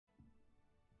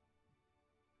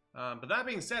But that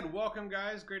being said, welcome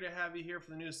guys. Great to have you here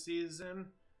for the new season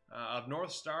of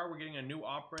North Star. We're getting a new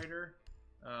operator.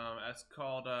 It's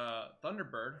called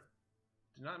Thunderbird.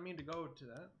 Did not mean to go to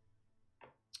that.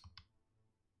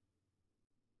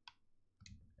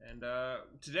 And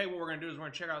today what we're going to do is we're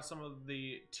going to check out some of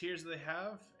the tiers that they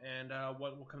have and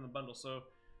what will come in the bundle. So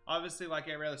obviously, like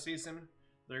every other season,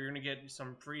 they're going to get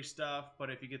some free stuff. But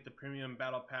if you get the premium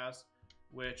battle pass,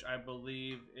 which I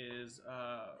believe is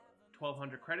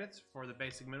 1,200 credits for the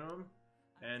basic minimum,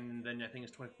 and then I think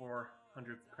it's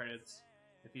 2,400 credits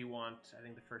if you want, I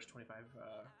think, the first 25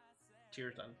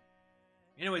 tiers done.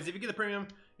 Anyways, if you get the premium,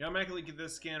 you automatically get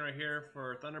this skin right here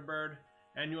for Thunderbird,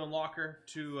 and you unlock her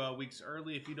 2 weeks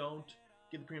early. If you don't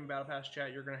get the premium battle pass,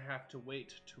 chat, you're gonna have to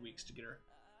wait 2 weeks to get her.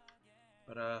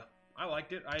 But I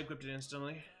liked it. I equipped it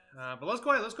instantly. But let's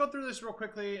go ahead. Let's go through this real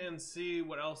quickly and see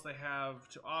what else they have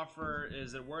to offer.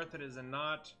 Is it worth it? Is it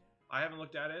not? I haven't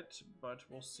looked at it, but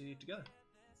we'll see together.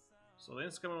 So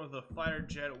it's coming with a fighter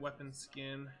jet weapon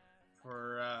skin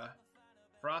for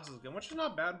Frost's gun, which is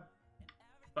not bad,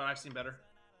 but I've seen better.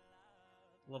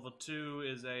 Level 2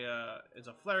 is a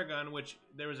flare gun, which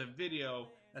there was a video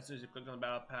as soon as you clicked on the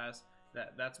battle pass.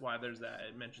 That's why there's that.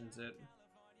 It mentions it.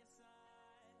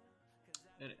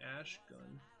 An ash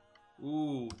gun.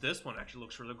 Ooh, this one actually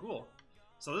looks really cool.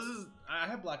 So this is, I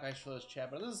have black ice for this,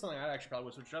 chat, but this is something I actually probably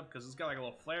would switch up because it's got like a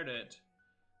little flare to it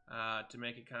to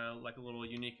make it kind of like a little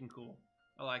unique and cool.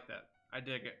 I like that. I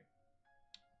dig it.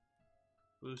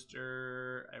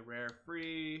 Booster, a rare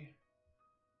free,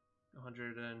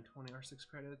 120 R6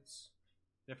 credits.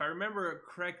 If I remember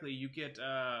correctly, you get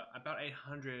about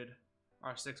 800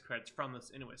 R6 credits from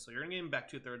this anyway, so you're gonna get back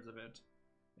 2/3 of it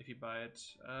if you buy it.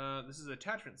 This is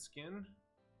attachment skin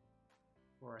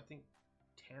for, I think,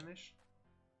 tannish.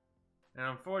 And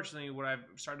unfortunately, what I've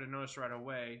started to notice right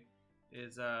away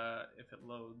is if it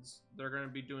loads, they're going to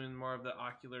be doing more of the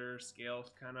ocular scale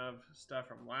kind of stuff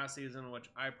from last season, which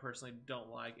I personally don't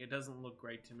like. It doesn't look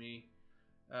great to me.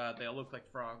 They all look like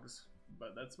frogs,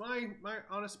 but that's my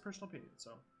honest personal opinion.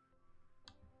 So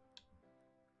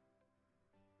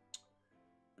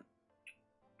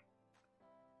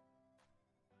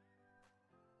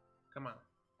come on,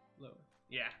 load.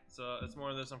 Yeah, so it's more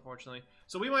of this, unfortunately.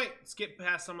 So we might skip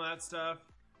past some of that stuff,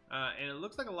 and it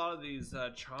looks like a lot of these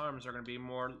charms are going to be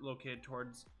more located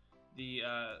towards the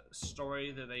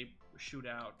story that they shoot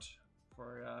out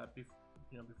for,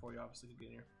 before you obviously could get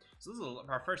in here. So this is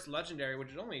our first legendary,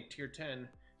 which is only tier 10.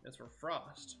 That's for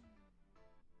Frost.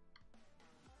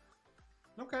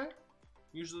 Okay.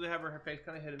 Usually they have her face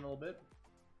kind of hidden a little bit.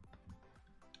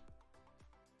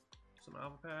 Some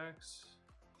alpha packs.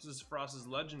 This is Frost's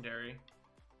legendary.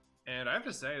 And I have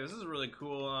to say, this is really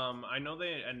cool. I know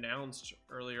they announced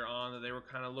earlier on that they were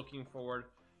kind of looking forward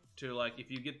to, like, if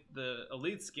you get the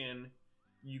elite skin,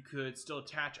 you could still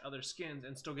attach other skins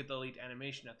and still get the elite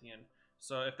animation at the end.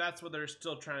 So if that's what they're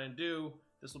still trying to do,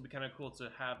 this will be kind of cool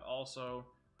to have also,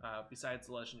 besides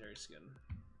the legendary skin.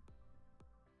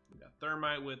 We got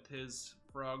Thermite with his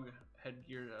frog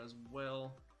headgear as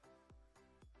well.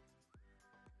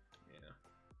 Yeah.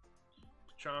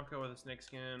 Tachanka with a snake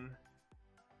skin.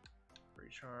 Free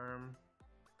charm.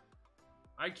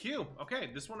 IQ.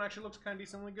 Okay, this one actually looks kind of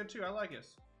decently good too. I like it.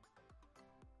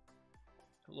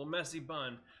 A little messy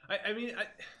bun. I mean,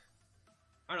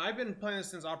 I've been playing this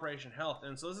since Operation Health,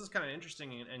 and so this is kind of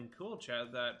interesting and cool,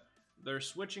 Chad, that they're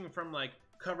switching from like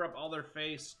cover up all their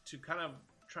face to kind of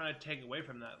trying to take away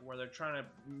from that, where they're trying to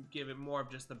give it more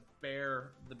of just the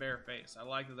bare face. I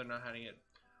like that they're not hiding it.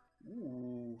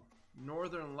 Ooh,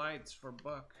 Northern Lights for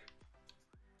Buck.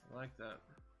 I like that.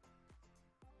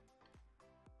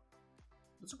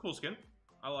 It's a cool skin.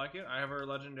 I like it. I have her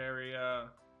legendary,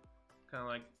 kind of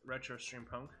like retro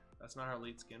steampunk. That's not her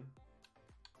elite skin.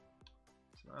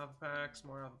 Some alpha packs,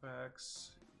 more alpha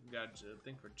packs. You got a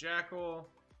thing for Jackal,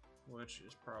 which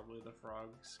is probably the frog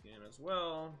skin as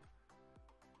well.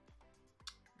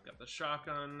 Got the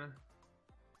shotgun.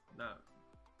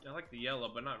 I like the yellow,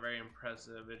 but not very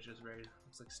impressive. It's just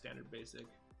looks like standard basic.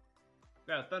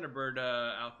 Got a Thunderbird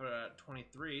Alpha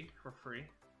 23 for free.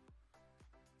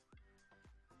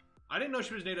 I didn't know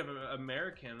she was Native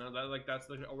American. That's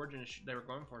the origin they were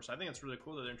going for. So I think it's really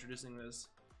cool that they're introducing this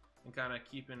and kind of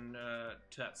keeping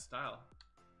to that style.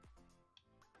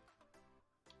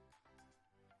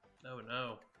 Oh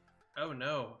no. Oh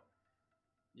no.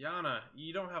 Yana,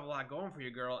 you don't have a lot going for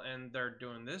you, girl, and they're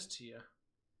doing this to you.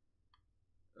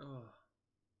 Oh.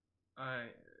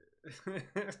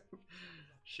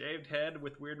 Shaved head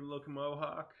with weird looking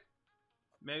mohawk.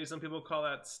 Maybe some people call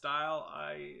that style.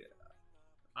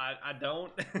 I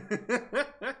don't.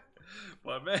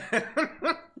 But man,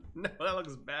 no, that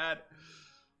looks bad.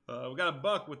 We got a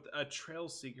buck with a trail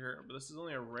seeker, but this is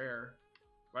only a rare.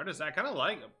 Why does I kind of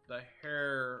like it? The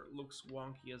hair looks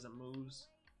wonky as it moves.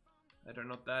 I don't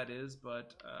know what that is,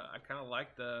 but I kind of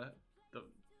like the.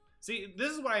 See,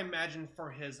 this is what I imagined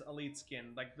for his elite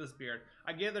skin, like this beard.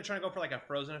 I get they're trying to go for like a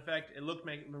Frozen effect. It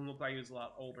make him look like he was a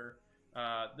lot older.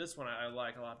 This one I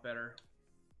like a lot better.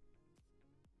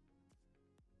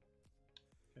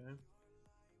 Okay,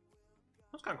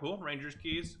 that's kind of cool. Ranger's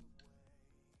keys.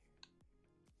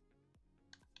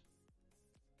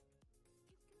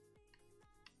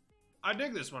 I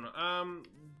dig this one.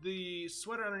 The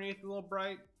sweater underneath a little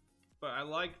bright, but I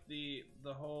like the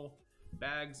whole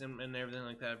bags and everything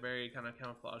like that. Very kind of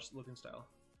camouflage looking style.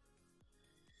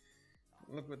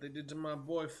 Look what they did to my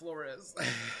boy Flores.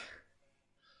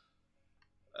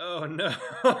 Oh no.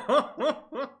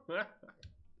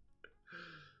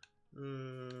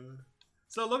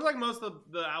 So it looks like most of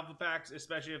the alpha packs,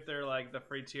 especially if they're like the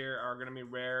free tier, are gonna be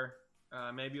rare.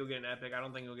 Maybe you'll get an epic. I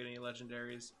don't think you'll get any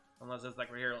legendaries unless it's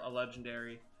like right here a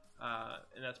legendary,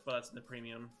 and that's in the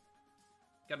premium.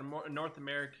 Got a North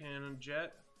American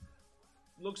jet.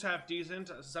 Looks half decent.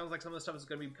 Sounds like some of the stuff is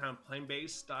gonna be kind of plain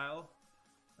based style.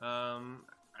 I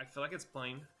feel like it's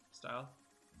plain style,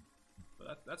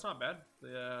 but that's not bad.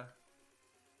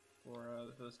 For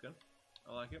this gun,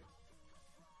 I like it.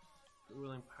 The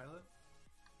willing pilot.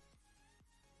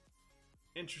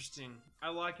 Interesting. I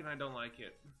like it and I don't like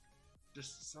it.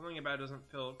 Just something about it doesn't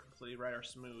feel completely right or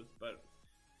smooth, but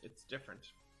it's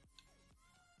different.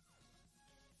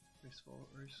 Resourceful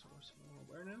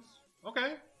awareness.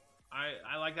 Okay.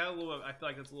 I like that a little bit. I feel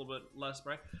like it's a little bit less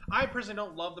bright. I personally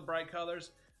don't love the bright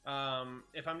colors.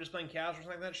 If I'm just playing casual or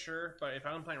something like that, sure. But if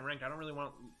I'm playing ranked, I don't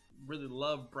really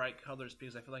love bright colors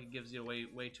because I feel like it gives you away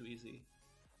way too easy.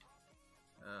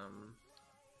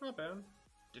 Not bad.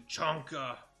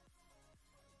 Tachanka.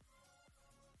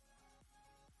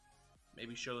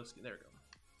 Maybe show this. There we go.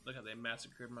 Look how they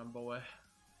massacred my boy.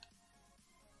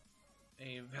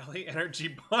 A Valley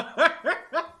Energy bar.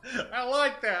 I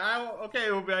like that. Okay,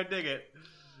 Ubi, I dig it.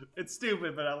 It's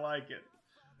stupid, but I like it.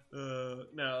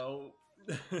 No.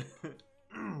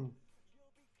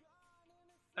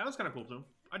 That was kind of cool too.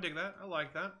 I dig that. I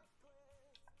like that.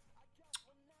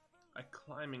 A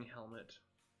climbing helmet.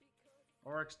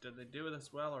 Oryx, did they do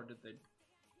this well, or did they?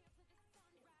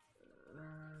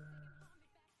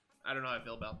 I don't know how I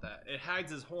feel about that. It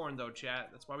hides his horn though, chat.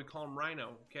 That's why we call him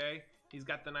Rhino, okay? He's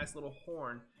got the nice little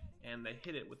horn, and they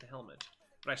hit it with the helmet.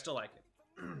 But I still like it.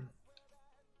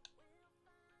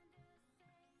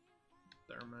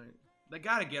 Thermite. They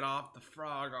gotta get off the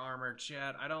frog armor,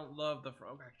 chat. I don't love the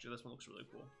frog. Actually, this one looks really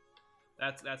cool.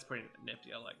 That's pretty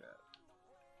nifty. I like that.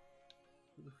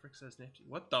 Who the frick says nifty?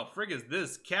 What the frick is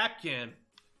this? Capcan.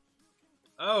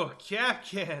 Oh,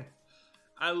 Capcan.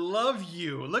 I love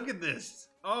you. Look at this.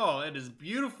 Oh, it is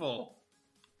beautiful.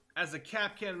 As a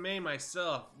Capcan main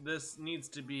myself, this needs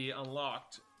to be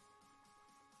unlocked.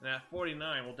 And at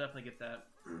 49, we'll definitely get that.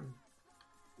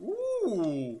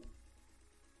 Ooh.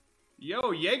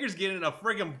 Yo, Jaeger's getting a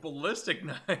friggin' ballistic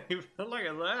knife. Look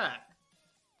at that.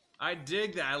 I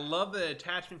dig that. I love the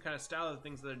attachment kind of style of the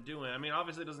things that they're doing. I mean,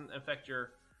 obviously it doesn't affect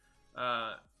your...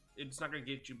 it's not going to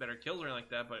get you better kills or anything like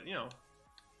that, but, you know,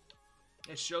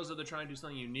 it shows that they're trying to do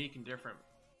something unique and different.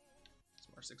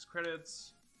 Smart 6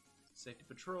 credits. Safety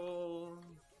patrol.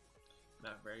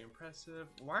 Not very impressive.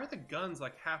 Why are the guns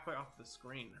like halfway off the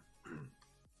screen?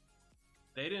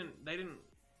 They didn't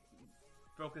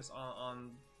focus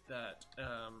on that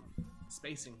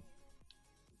spacing.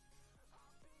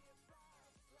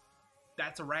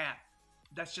 That's a rat.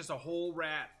 That's just a whole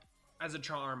rat as a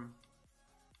charm.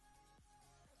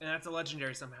 And that's a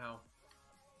legendary somehow.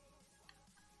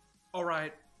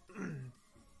 Alright.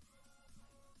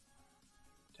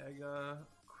 Tega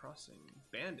Crossing.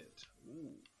 Bandit.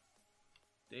 Ooh.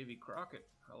 Davy Crockett.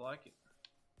 I like it.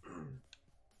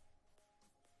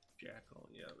 Jackal.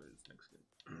 Yeah, it's next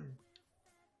good.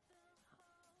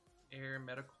 Air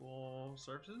Medical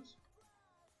Services.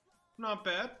 Not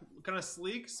bad. Kind of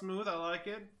sleek, smooth. I like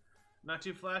it. Not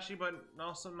too flashy, but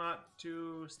also not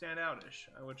too standoutish.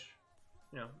 Which,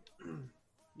 you know,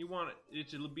 you want it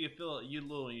to be a little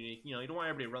unique. You know, you don't want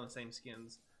everybody to run the same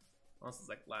skins. Unless it's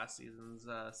like last season's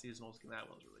seasonal skin. That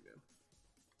one's really good.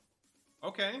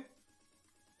 Okay.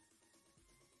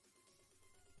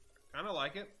 Kind of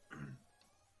like it.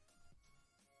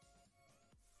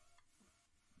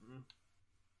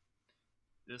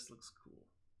 This looks cool.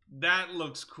 That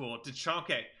looks cool. Tachanka.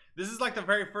 Okay, this is like the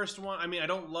very first one. I mean, I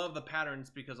don't love the patterns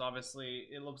because obviously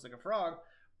it looks like a frog,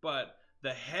 but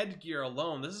the headgear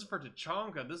alone, this is for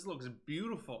Tachanka. This looks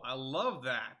beautiful. I love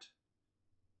that.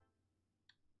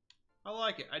 I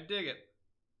like it. I dig it.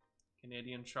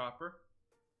 Canadian chopper.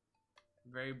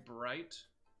 Very bright,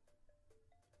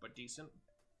 but decent.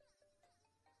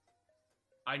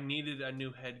 I needed a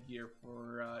new headgear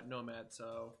for Nomad,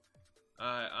 so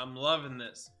I'm loving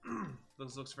this.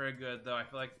 This looks very good, though. I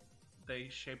feel like they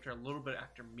shaped her a little bit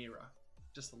after Mira.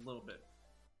 Just a little bit.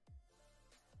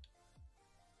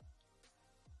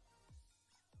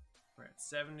 We're at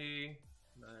 70.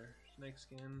 Another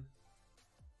snakeskin.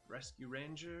 Rescue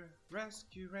Ranger.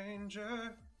 Rescue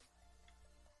Ranger.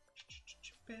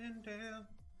 Chippendale.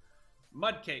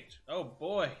 Mudcaked. Oh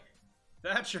boy.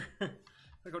 Thatcher.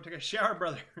 Gotta go take a shower,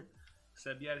 brother.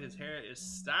 Except yet his hair is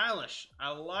stylish.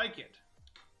 I like it.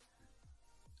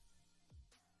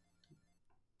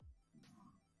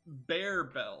 Bear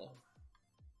Bell.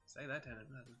 Say that 10 times.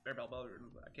 Bear Bell.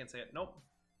 I can't say it. Nope.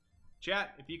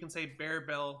 Chat, if you can say Bear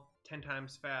Bell 10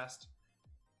 times fast,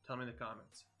 tell me in the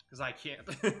comments. Because I can't.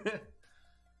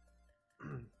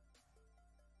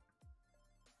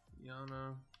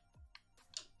 Yana.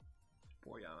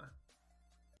 Poor Yana.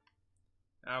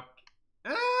 Okay.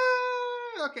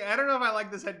 Okay, I don't know if I like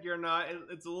this headgear or not.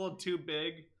 It's a little too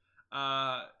big.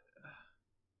 But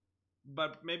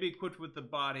maybe equipped with the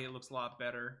body, it looks a lot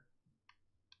better.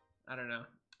 I don't know.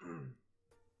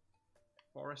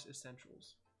 Forest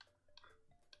Essentials.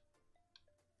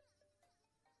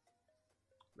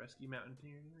 Rescue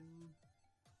Mountaineering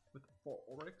with 4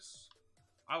 Oryx.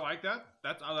 I like that.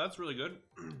 That's really good.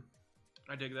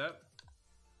 I dig that.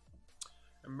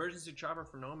 Emergency chopper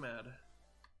for Nomad.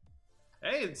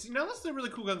 Hey, see, now that's a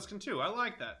really cool gun skin too. I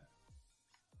like that.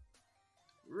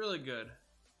 Really good.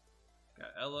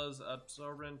 Got Ella's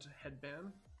absorbent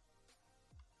headband.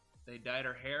 They dyed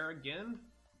her hair again.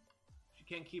 She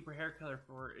can't keep her hair color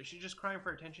for. Is she just crying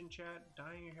for attention, chat?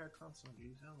 Dyeing your hair constantly.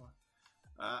 Jeez, Ella.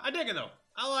 I dig it though.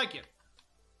 I like it.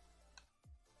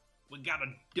 We got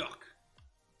a duck.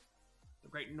 The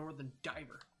Great Northern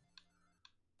Diver.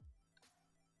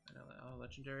 I know that. Oh,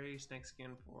 legendary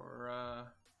snakeskin for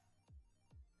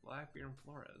Blackbeard and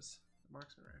Flores. The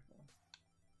marksman rifle.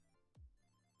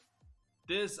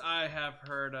 This I have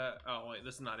heard. Oh wait,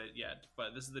 this is not it yet.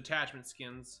 But this is the attachment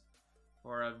skins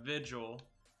for a Vigil,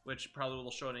 which probably will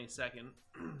show in a second.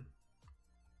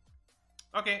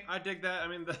 Okay, I dig that. I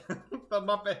mean, the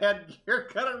Muppet headgear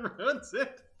kind of ruins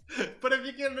it. But if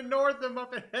you can ignore the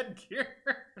Muppet headgear,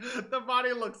 the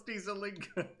body looks decently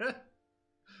good.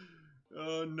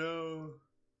 Oh no.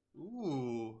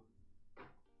 Ooh.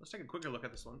 Let's take a quicker look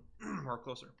at this one. Or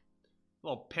closer. A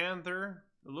little panther,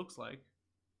 it looks like.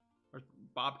 Or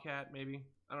bobcat, maybe.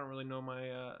 I don't really know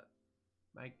my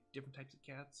my different types of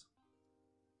cats.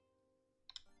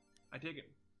 I dig it.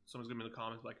 Someone's gonna be in the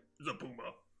comments like,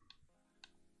 Zapuma.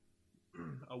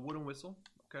 A wooden whistle,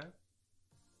 okay.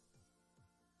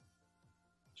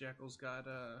 Jackal's got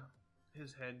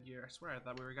his headgear. I swear I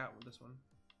thought we got with this one.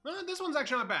 This one's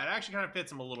actually not bad. It actually kind of fits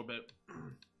him a little bit.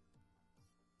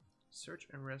 Search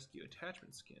and rescue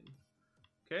attachment skin.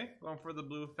 Okay, going for the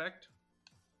blue effect.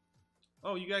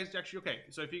 Oh, you guys actually, okay.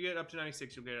 So if you get up to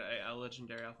 96, you'll get a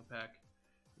legendary alpha pack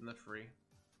in the free.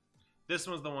 This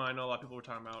one's the one I know a lot of people were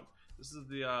talking about. This is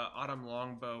the Autumn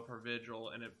Longbow for Vigil,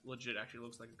 and it legit actually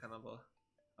looks like a kind of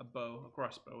a bow, a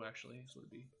crossbow actually, so it'd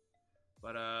be.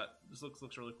 But this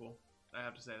looks really cool. I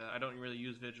have to say that. I don't really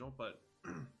use Vigil, but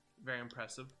very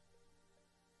impressive.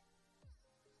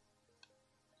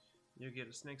 You get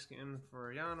a snakeskin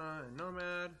for Yana and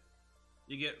Nomad.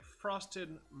 You get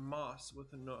Frosted Moss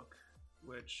with a Nook,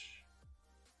 which,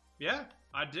 yeah,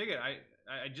 I dig it.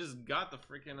 I just got the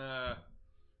freaking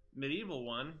medieval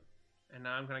one, and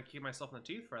now I'm gonna keep myself in the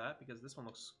teeth for that because this one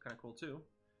looks kind of cool too.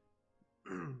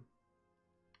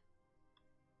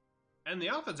 And the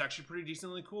outfit's actually pretty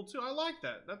decently cool too. I like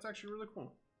that. That's actually really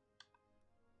cool.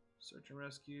 Search and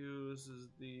rescue. This is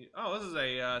the this is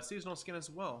a seasonal skin as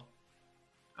well.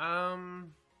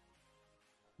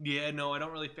 Yeah, no, I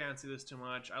don't really fancy this too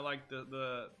much. I like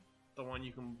the one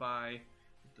you can buy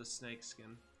with the snake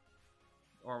skin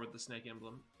or with the snake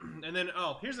emblem. And then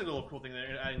here's a little cool thing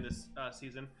they're adding this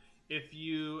season. If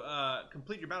you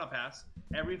complete your battle pass,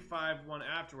 every 5-1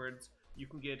 afterwards, you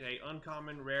can get a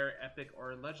uncommon, rare, epic,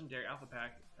 or legendary alpha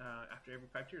pack after every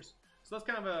 5 tiers. So that's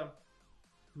kind of a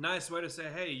nice way to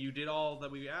say, hey, you did all that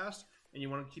we asked, and you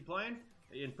want to keep playing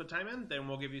and put time in, then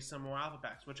we'll give you some more alpha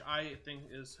packs, which I think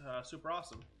is super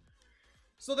awesome.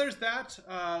 So there's that.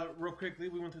 Real quickly,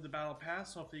 we went through the battle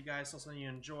pass. Hopefully you guys saw something you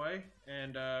enjoy.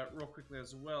 And real quickly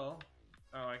as well,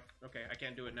 okay, I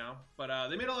can't do it now, but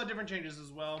they made a lot of different changes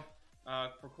as well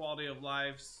for quality of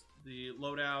lives, the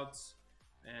loadouts,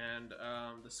 and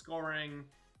the scoring,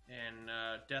 and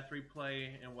death replay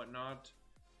and whatnot.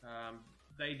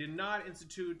 they did not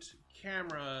institute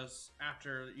cameras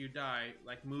after you die,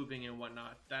 like moving and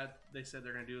whatnot. That they said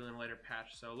they're gonna do in a later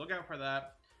patch, so look out for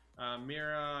that.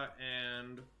 Mira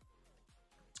and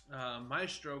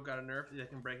Maestro got a nerf. They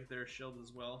can break their shield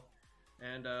as well,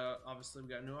 and obviously we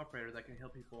got a new operator that can heal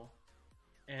people.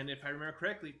 And if I remember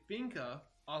correctly, Finka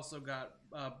also got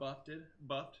buffed.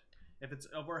 If it's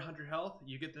over 100 health,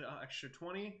 you get the extra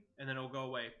 20, and then it'll go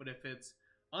away. But if it's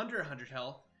under 100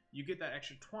 health, you get that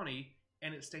extra 20,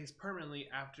 and it stays permanently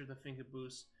after the Finka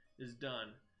boost is done.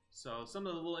 So some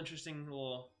of the little interesting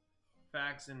little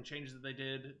facts and changes that they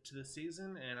did to the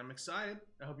season, and I'm excited.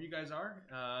 I hope you guys are.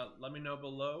 Let me know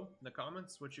below in the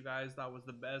comments what you guys thought was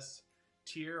the best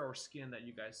tier or skin that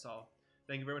you guys saw.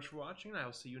 Thank you very much for watching, and I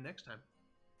will see you next time.